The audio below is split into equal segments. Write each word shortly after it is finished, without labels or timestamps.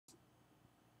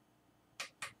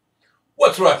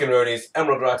What's rockin', Roadies?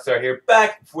 Emerald Rockstar here,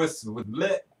 back with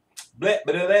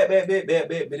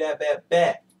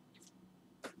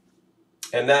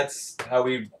and that's how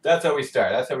we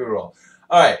start. That's how we roll.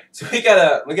 All right, so we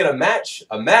got a match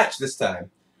this time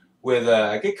with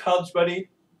a good college buddy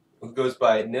who goes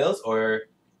by Nils or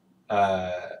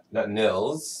not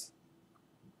Nils.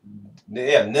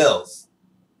 Yeah, Nils.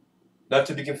 Not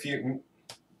to be confused.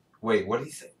 Wait, what did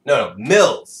he say? No,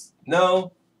 Mills.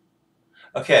 No.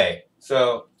 Okay,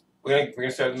 so we're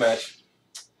gonna start the match.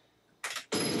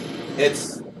 I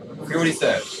forget what he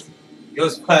said. He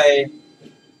goes by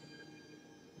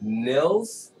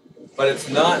Nils, but it's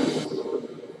not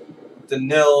the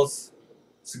Nils.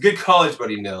 It's a good college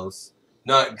buddy Nils,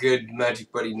 not good magic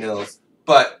buddy Nils,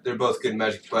 but they're both good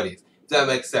magic buddies. If that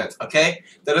makes sense, okay?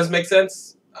 If that doesn't make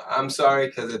sense, I'm sorry,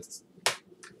 because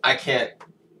I can't,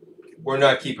 we're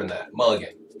not keeping that.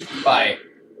 Mulligan. Bye.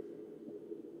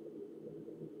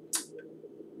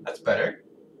 That's better.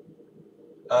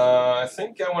 I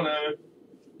think I want to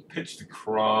pitch the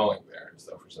crawling there,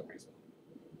 so for some reason.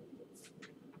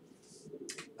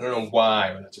 I don't know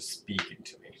why, but it's just speaking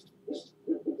to me.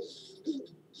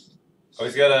 Oh,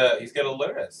 he's got a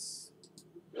Luris.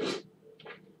 He's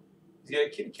got a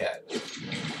kitty cat.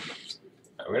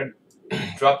 Right, we're gonna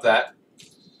drop that,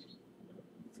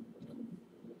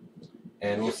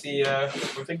 and we'll see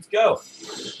where things go.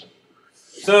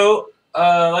 So,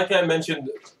 like I mentioned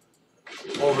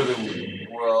over the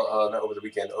not over the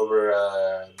weekend, over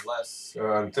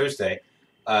on Thursday,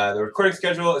 the recording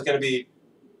schedule is going to be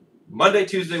Monday,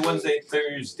 Tuesday, Wednesday,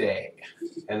 Thursday,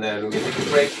 and then we're going to take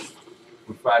a break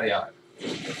from Friday on,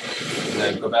 and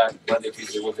then go back Monday,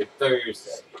 Tuesday, Wednesday,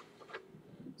 Thursday.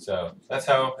 So that's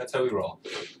how we roll.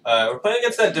 We're playing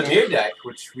against that Demir deck,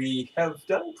 which we have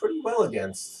done pretty well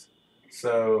against.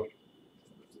 So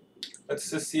let's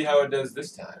just see how it does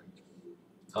this time.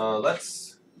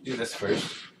 Let's do this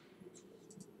first.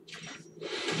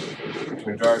 We're going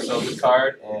to draw ourselves a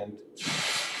card and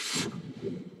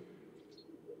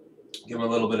give him a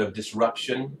little bit of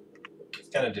disruption. It's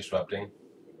kind of disrupting.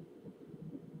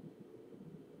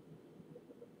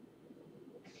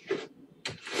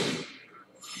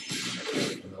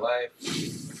 Life.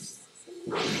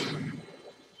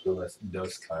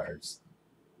 Those cards.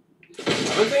 I'm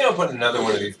thinking I'll put another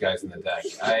one of these guys in the deck.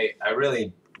 I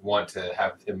really want to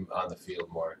have him on the field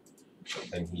more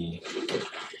than he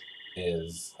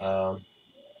is. I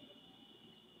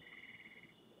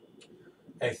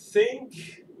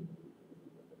think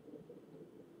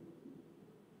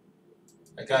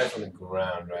that guy's on the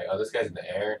ground, right? Oh, this guy's in the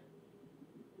air.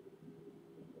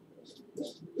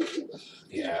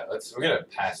 Yeah, we're gonna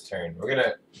pass turn.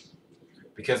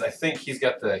 Because I think he's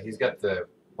got the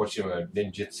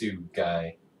ninjutsu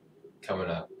guy coming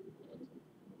up.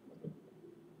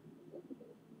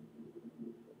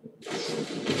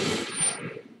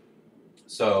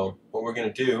 So what we're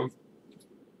gonna do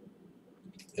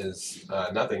is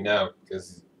nothing now,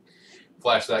 because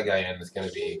flash that guy in is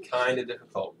gonna be kind of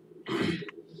difficult.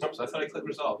 Oops, I thought I clicked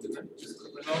resolve, didn't I? Just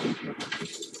click resolve.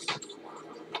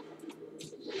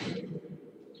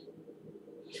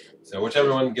 So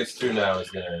whichever one gets through now is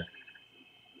gonna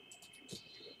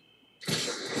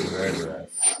murder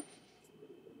us.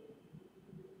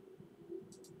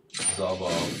 Resolve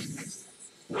all.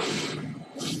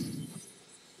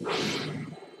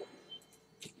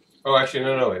 Oh, actually,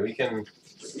 no, wait. We can.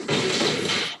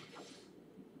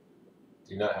 Do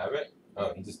you not have it?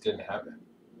 Oh, he just didn't have it.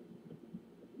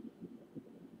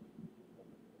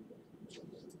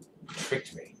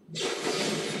 Tricked me.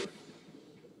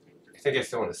 I think I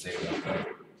still want to save that, though.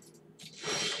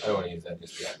 I don't want to use that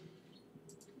just yet.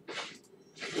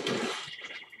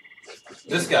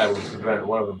 This guy will prevent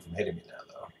one of them from hitting me now,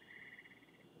 though.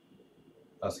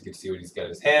 I also get to see what he's got in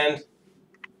his hand.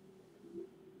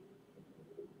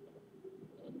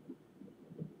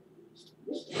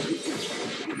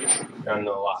 Down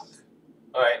no lock.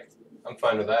 Alright, I'm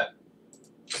fine with that.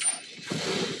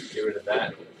 Get rid of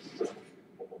that.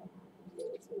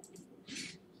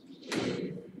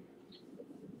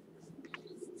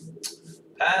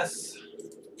 Pass,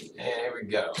 and here we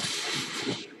go.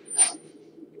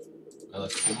 Now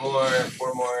let's do more,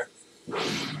 4 more.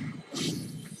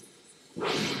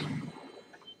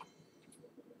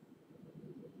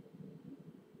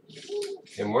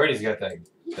 I'm worried he's got that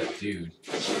dude.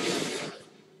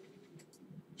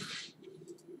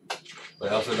 But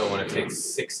I also don't want to take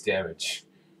 6 damage.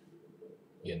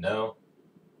 You know?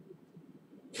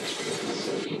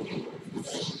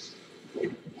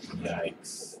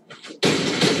 Yikes.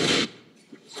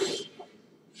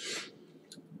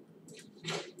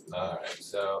 Alright,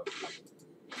 so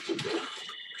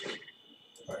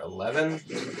we're at 11.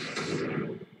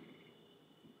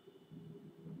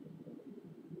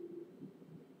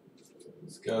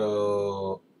 Let's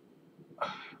go.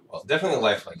 Well, definitely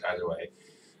lifelink either way.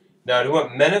 Now, do we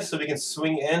want menace so we can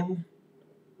swing in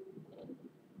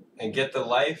and get the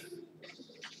life?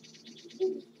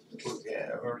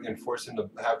 Or we can force him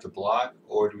to have to block,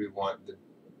 or do we want the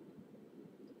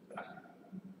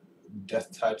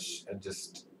death touch and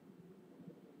just?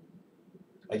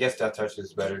 I guess death touch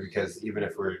is better because even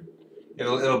if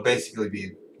it'll basically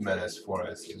be menace for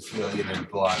us. It's really even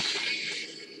block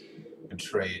and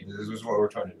trade. This is what we're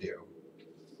trying to do.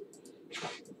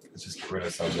 Let's just get rid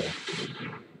of something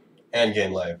and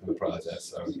gain life in the process.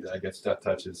 So I guess death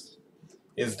touch is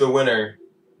the winner.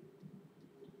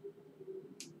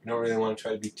 We don't really want to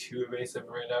try to be too evasive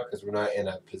right now because we're not in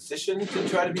a position to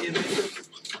try to be evasive.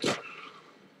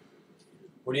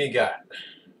 What do you got?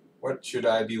 What should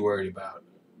I be worried about?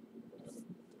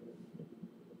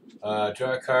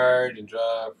 Draw a card and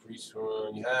draw for each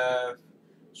one you have.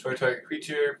 Destroy target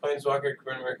creature, planeswalker,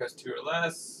 current mark has 2 or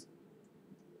less.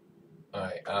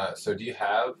 Alright, so do you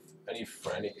have any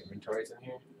frantic inventories in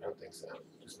here? I don't think so.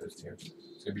 Just those 2. So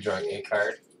you'll be drawing a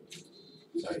card.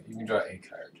 Alright, you can draw a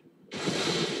card.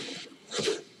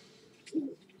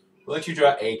 We'll let you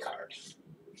draw a card.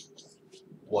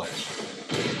 1.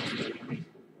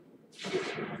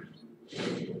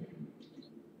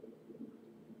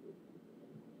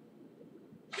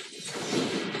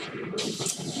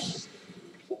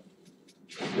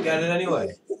 You got it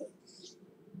anyway.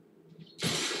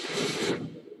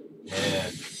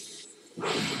 Man.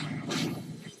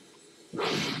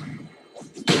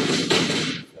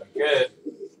 Not good.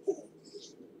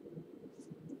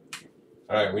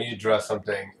 Alright, we need to draw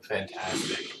something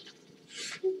fantastic.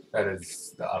 That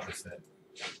is the opposite.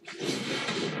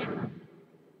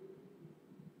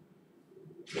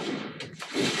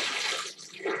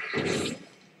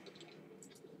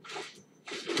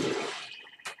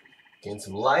 Gain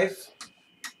some life.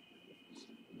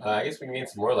 I guess we can gain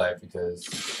some more life because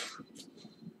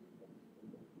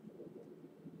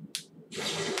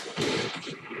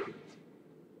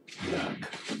yuck.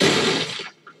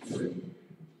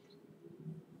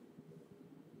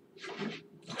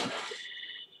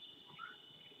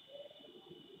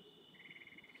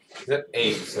 He's at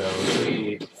 8, so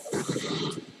we.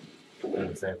 I'm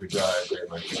gonna say if we draw it very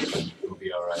much, we'll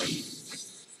be all right.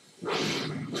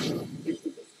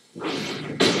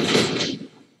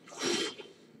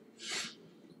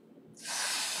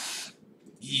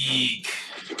 Eek.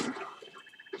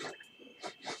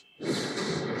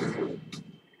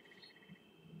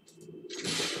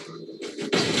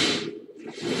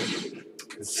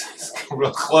 It's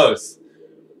real close.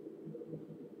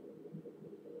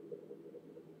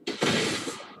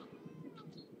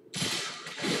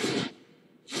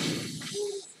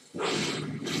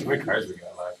 How many cards we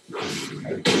got left?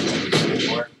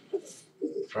 4.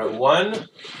 We're at 1.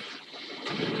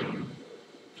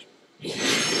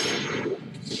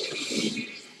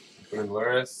 Put in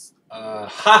Luris.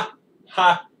 Ha!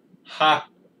 Ha! Ha!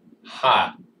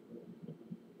 Ha!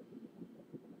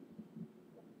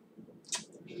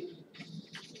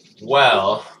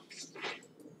 Well.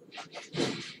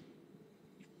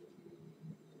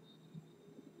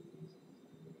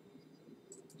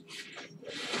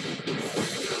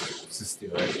 Let's just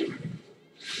do it.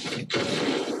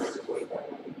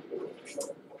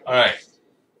 Alright.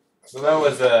 So that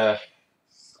was a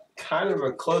kind of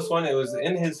a close one. It was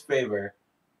in his favor.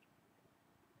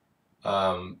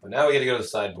 But now we got to go to the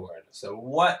sideboard. So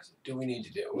what do we need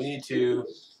to do? We need to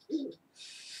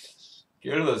get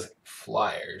rid of those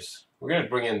flyers. We're going to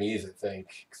bring in these, I think,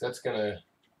 because that's going to...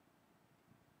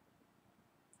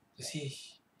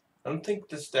 I don't think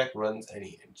this deck runs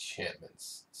any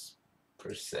enchantments,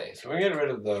 per se. So we're going to get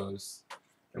rid of those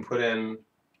and put in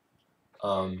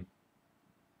some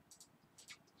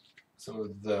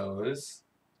of those.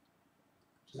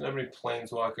 There's not many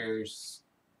planeswalkers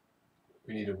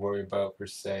we need to worry about, per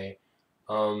se.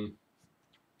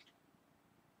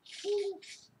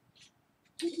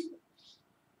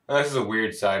 This is a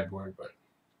weird sideboard, but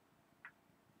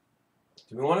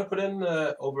do we want to put in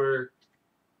over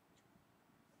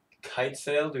Kite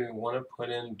Sail? Do we want to put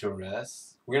in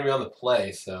Duress? We're going to be on the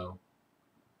play, so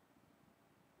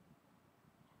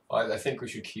I think we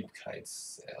should keep Kite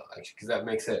Sail, actually, because that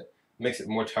makes it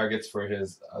more targets for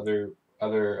his other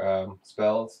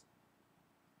spells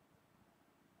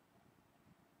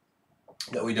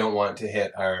that we don't want to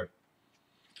hit our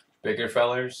bigger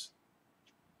fellers.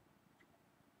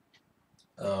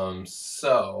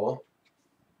 So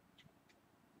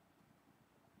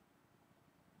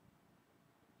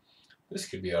this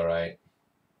could be all right.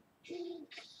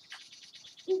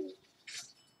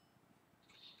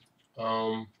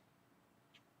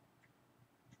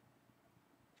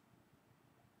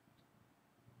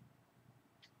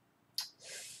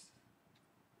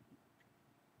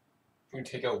 We can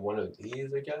take out one of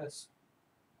these, I guess.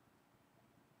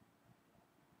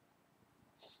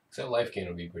 So life gain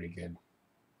would be pretty good.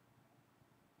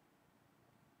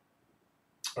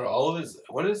 Or all of his.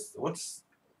 What's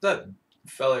that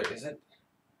fella? Is it?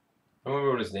 I don't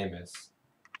remember what his name is.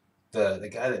 The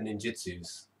guy that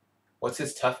ninjutsus. What's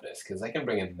his toughness? Because I can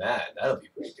bring in that. That'll be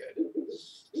pretty good.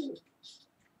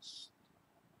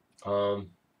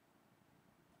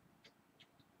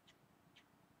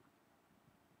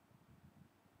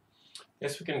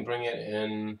 Guess we can bring it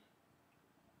in.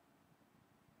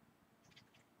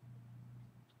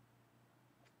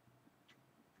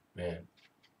 Man.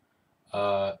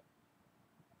 I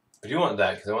do want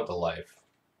that because I want the life.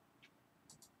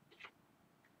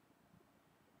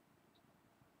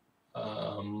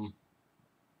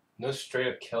 No straight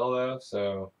up kill though,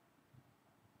 so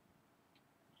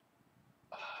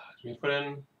do we put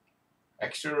in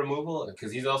extra removal?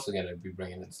 Because he's also going to be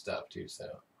bringing in stuff too, so.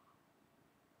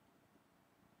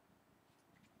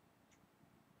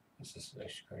 This is an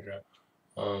extra card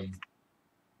draw.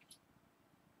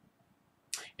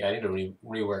 Yeah, I need to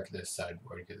rework this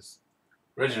sideboard because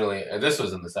originally, this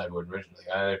was in the sideboard originally.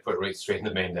 I put right straight in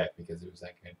the main deck because it was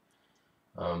that good.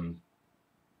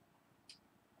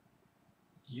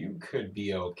 You could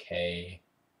be okay.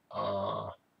 I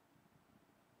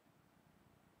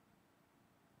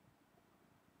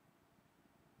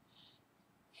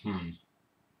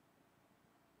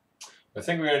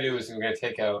think we're going to do is we're going to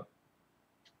take out.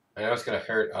 I know it's going to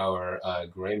hurt our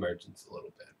gray merchants a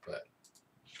little bit, but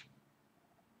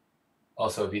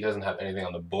also if he doesn't have anything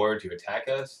on the board to attack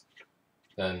us,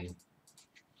 then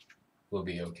we'll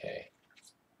be okay.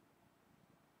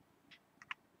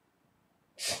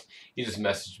 He just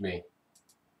messaged me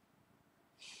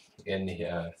in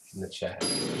the chat.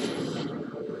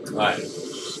 All right.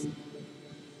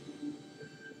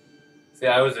 See,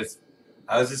 I was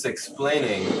just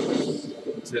explaining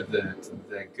to the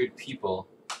good people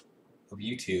of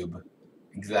YouTube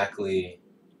exactly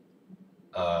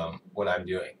what I'm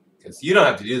doing, because you don't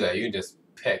have to do that. You can just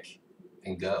pick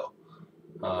and go.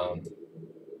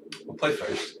 We'll play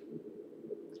first.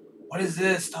 What is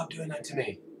this? Stop doing that to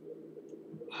me.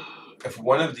 If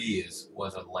one of these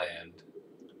was a land,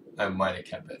 I might have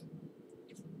kept it.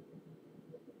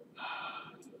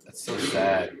 That's so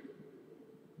sad.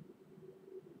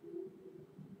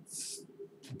 It's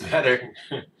better.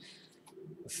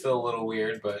 It's still a little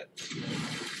weird, but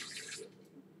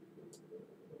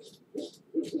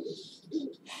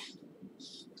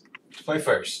play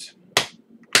first.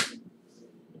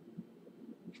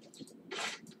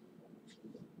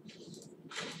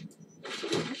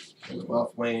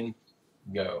 Well, Wayne,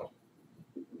 go.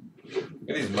 Look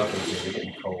at these muffins here. They're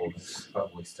getting cold. Let's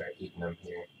probably start eating them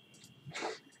here.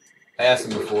 I asked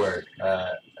him before.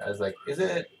 I was like, "Is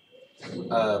it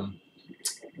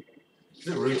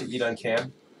rude to eat on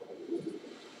cam?"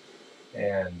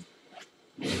 And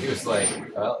he was like,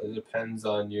 "Well, it depends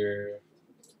on your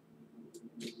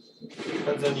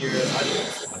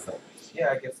audience." I was like,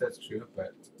 "Yeah, I guess that's true,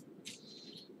 but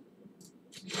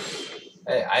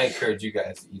hey, I encourage you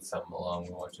guys to eat something along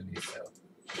with watching these. So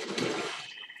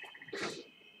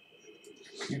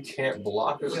you can't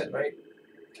block, is it right?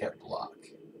 Can't block.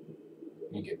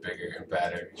 You get bigger and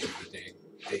badder as the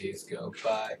days go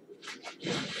by.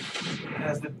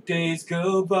 As the days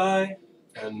go by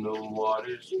and the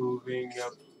water's moving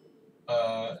up.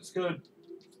 Let's go.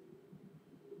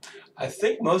 I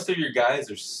think most of your guys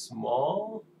are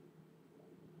small.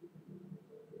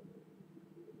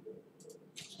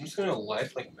 I'm just gonna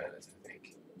lifelink menace, I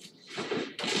think.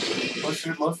 Most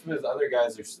of his other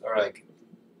guys are like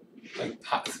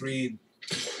top 3.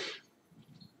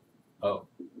 Oh.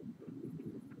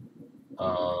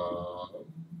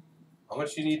 How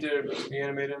much do you need to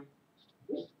reanimate him?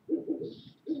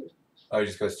 Oh, he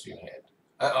just goes to your hand.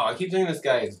 I keep thinking this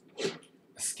guy is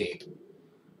escape.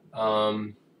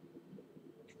 No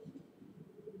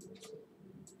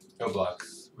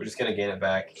blocks. We're just gonna gain it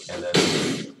back and then.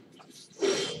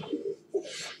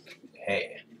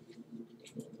 Hey,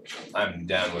 I'm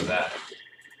down with that.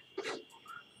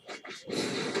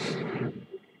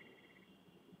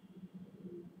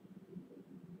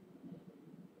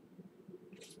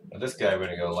 Now this guy, we're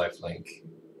gonna go lifelink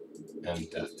and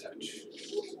death touch.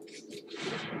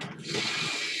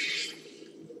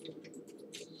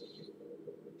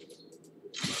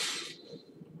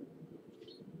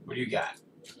 What do you got?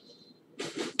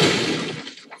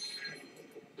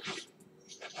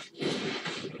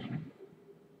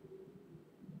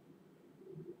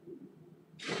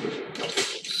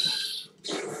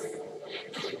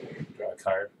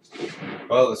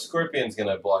 Well, the Scorpion's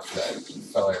gonna block that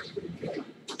fella pretty good.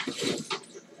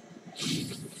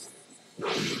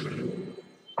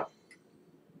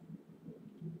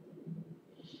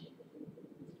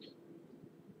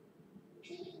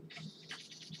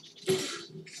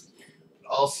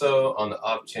 Also, on the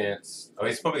off chance, oh,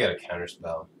 he's probably got a counter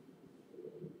spell.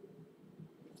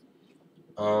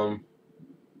 No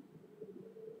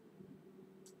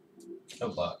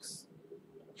blocks.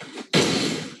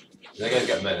 That guy's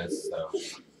got menace, so.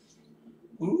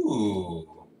 Ooh.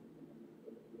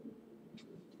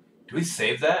 Do we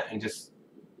save that and just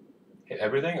hit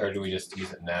everything, or do we just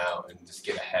use it now and just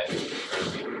get ahead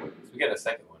early? We get a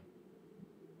second one.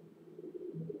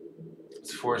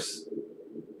 Let's force.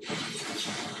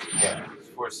 Yeah, let's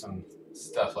force some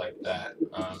stuff like that.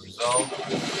 Resolve.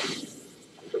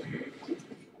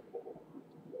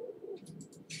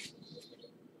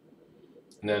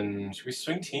 And then, should we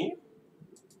swing team?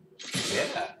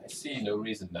 Yeah, I see no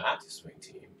reason not to swing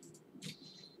team.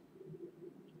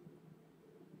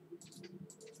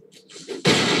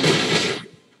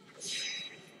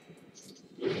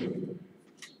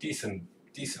 Decent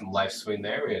life swing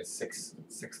there. We had six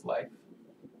life.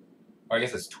 Or I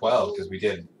guess it's 12 because we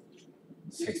did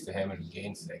 6 to him and we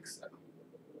gained 6. So.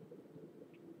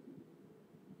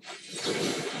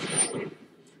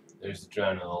 There's the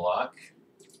drown and the lock.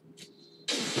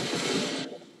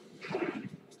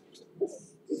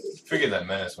 Figured that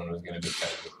menace one was going to be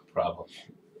kind of a problem.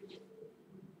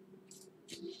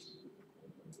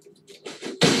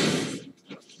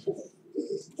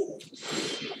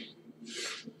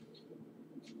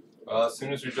 Well, as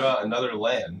soon as we draw another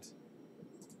land,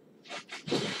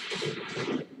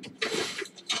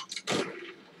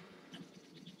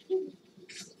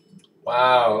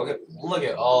 wow! Look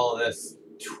at all this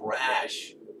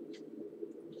trash.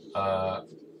 I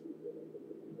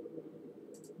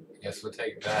guess we'll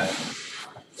take that.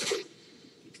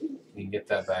 You can get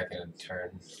that back in a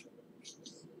turn.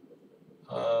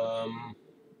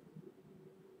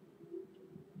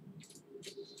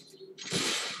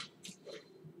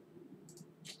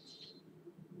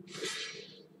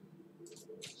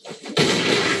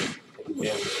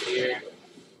 Here.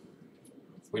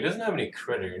 Well, he doesn't have any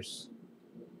critters.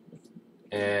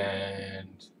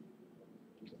 And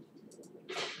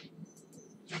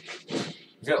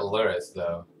he's got Luris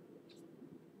though.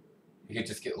 He could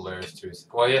just get Luris to his.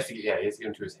 Well, he has to get. Yeah, he has to get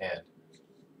him to his hand.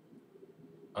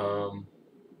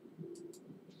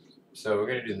 So we're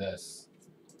gonna do this.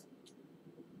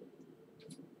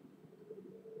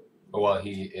 While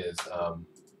he is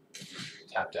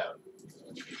tapped out.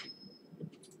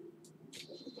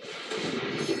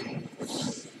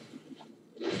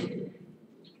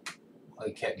 Well,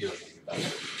 he can't do anything about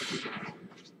it.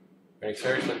 Running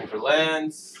search, looking for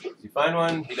lands. Does he find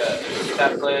one? He does.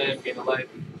 Tap land, gain a life.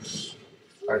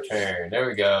 Our turn. There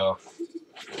we go.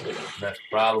 That's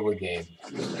probably game.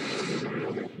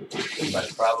 By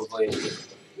probably,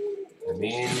 it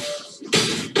means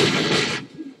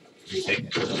we take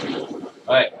it.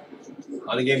 Alright,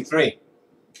 on to game 3.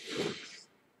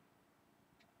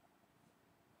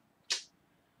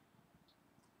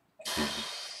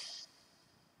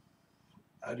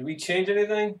 Did we change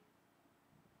anything?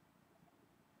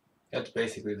 That's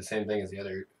basically the same thing as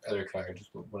the other card,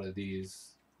 just one of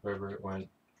these, wherever it went.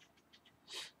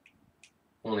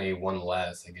 Only one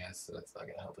less, I guess, so that's not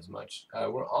going to help as much.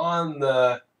 We're on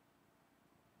the...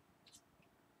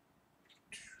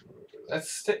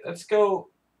 Let's go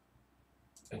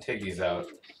and take these out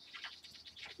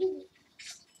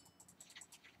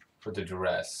for the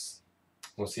duress.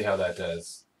 We'll see how that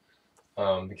does.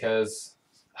 Because,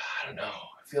 I don't know,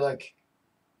 I feel like...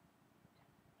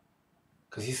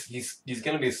 Because he's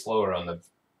going to be slower on the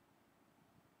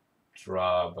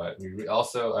draw, but we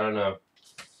also, I don't know,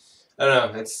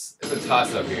 it's a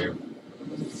toss-up here.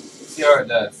 See how it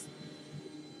does.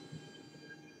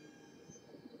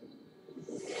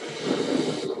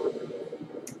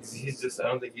 He's just, I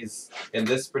don't think he's, in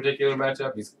this particular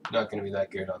matchup, he's not going to be that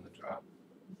good on the draw.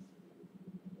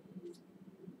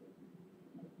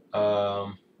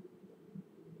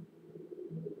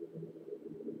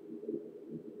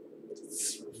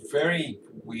 It's very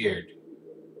weird.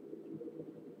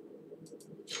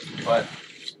 But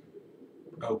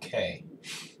okay.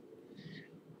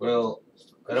 Well,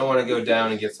 I don't want to go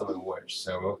down and get something worse,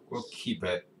 so we'll keep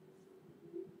it.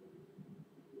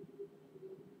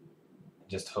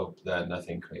 Just hope that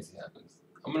nothing crazy happens.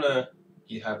 I'm gonna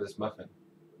have this muffin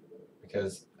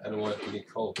because I don't want it to be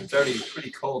cold. It's already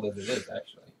pretty cold as it is,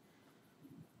 actually.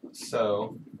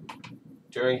 So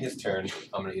during his turn,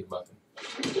 I'm gonna eat a muffin.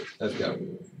 Let's go.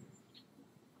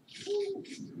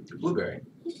 Blueberry.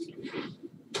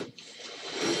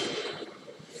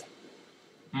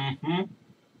 Mm-hmm.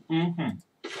 Mm-hmm.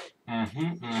 Mm-hmm.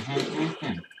 Mm-hmm.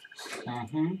 Mm-hmm.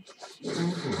 Mm-hmm.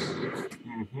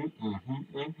 Mm-hmm. Mm-hmm.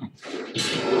 Mm-hmm.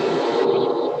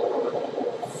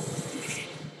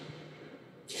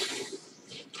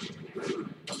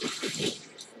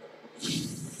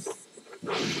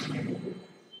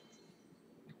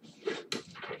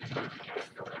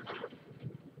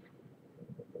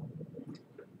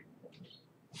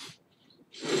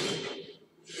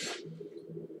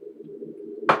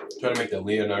 Trying to make the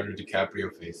Leonardo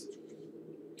DiCaprio face.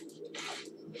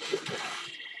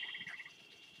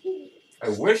 I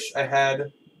wish I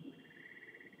had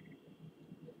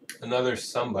another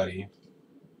somebody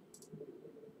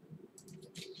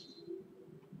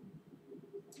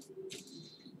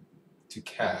to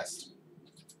cast.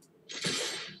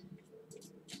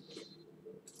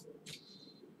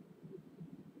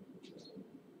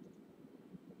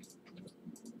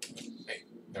 Hey,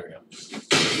 there we go.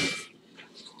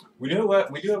 We do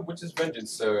have Witch's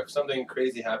Vengeance, so if something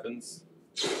crazy happens,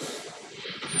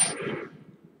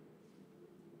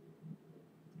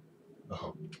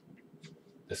 oh,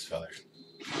 this feller.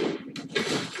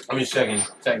 I'm just checking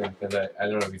because I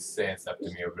don't know if he's saying stuff to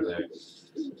me over there.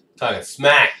 Talking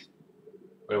smack,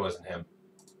 but it wasn't him.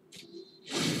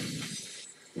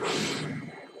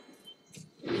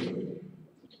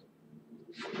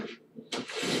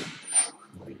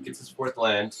 He gets his fourth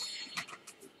land.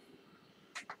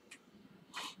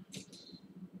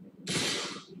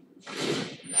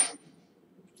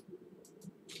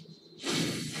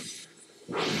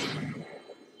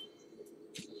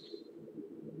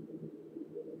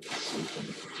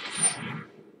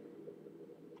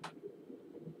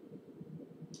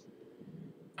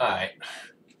 Alright.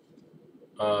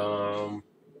 I'm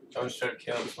just trying to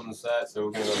kill this on the side, so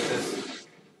we're gonna go with this.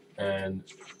 And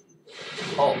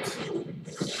halt.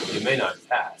 You may not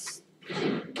pass.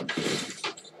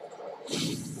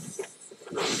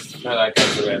 Not like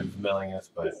that's the way I'm smelling us,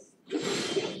 but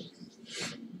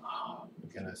oh my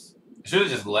goodness. I should have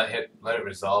just let it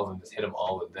resolve and just hit him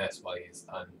all with this while he's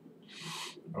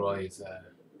or while he's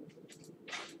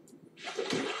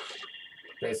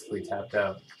basically tapped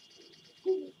out.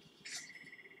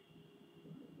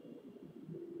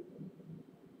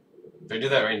 Do I do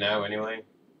that right now anyway?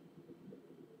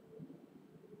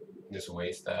 Just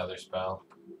waste that other spell.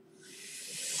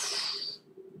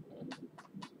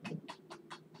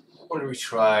 What do we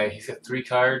try? He's got 3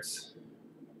 cards.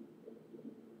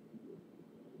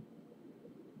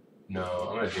 No,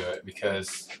 I'm gonna do it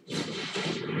because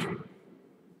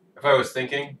if I was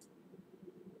thinking,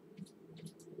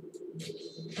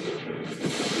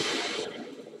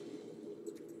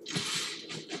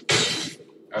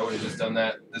 I would have just done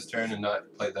that this turn and not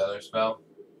played the other spell.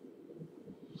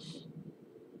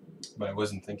 But I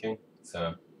wasn't thinking,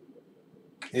 so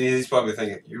he's probably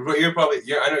thinking. You're probably.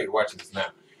 I know you're watching this now.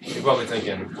 You're probably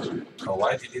thinking, "Oh,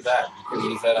 why did you do that? You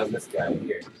could use that on this guy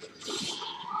here."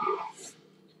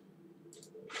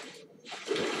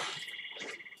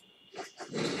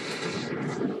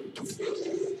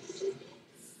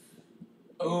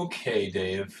 Okay,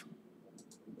 Dave.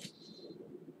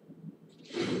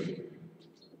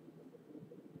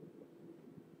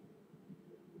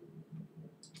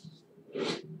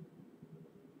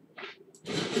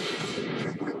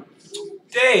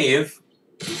 Dave.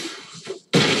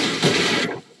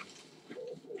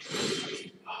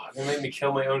 Oh, they made me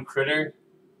kill my own critter.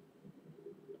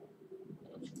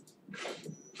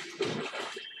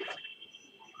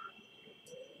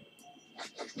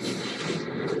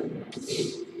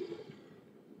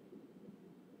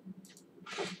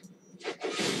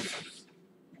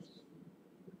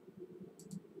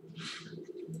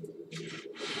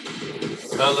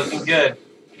 Not looking good.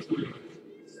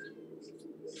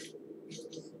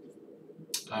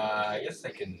 I guess I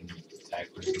can attack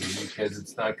with you because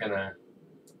it's not gonna.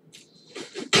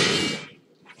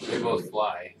 They both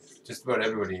fly. Just about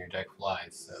everybody in your deck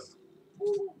flies, so.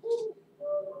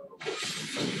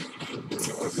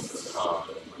 Oh,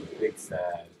 big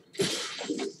sad.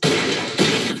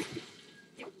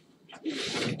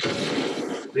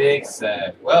 Big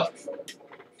sad. Well,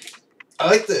 I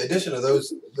like the addition of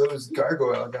those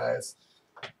gargoyle guys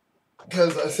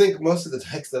because I think most of the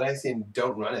decks that I've seen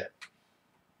don't run it,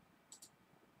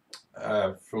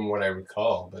 from what I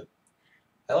recall. But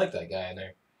I like that guy in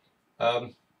there.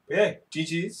 But yeah,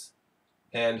 GG's,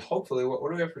 and hopefully, what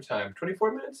do we have for time?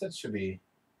 24 minutes. That should be.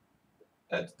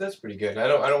 That's pretty good. I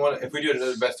don't want. If we do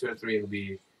another best 2 out of 3, it'll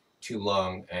be too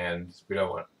long, and we don't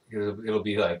want. It'll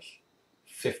be like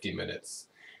 50 minutes.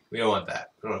 We don't want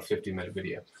that. We don't want a 50-minute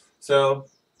video. So,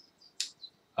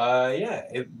 yeah,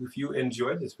 if you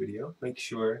enjoyed this video, make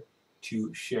sure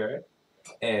to share it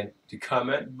And to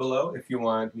comment below if you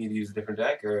want me to use a different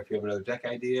deck, or if you have another deck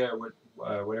idea, or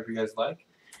whatever you guys like.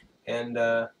 And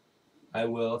I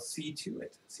will see to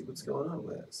it, see what's going on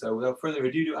with it. So without further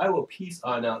ado, I will peace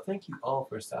on out. Thank you all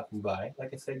for stopping by.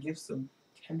 Like I said, give some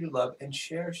tender love and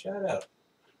share a shout out.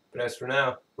 But as for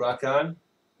now, rock on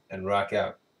and rock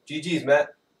out. GG's, Matt.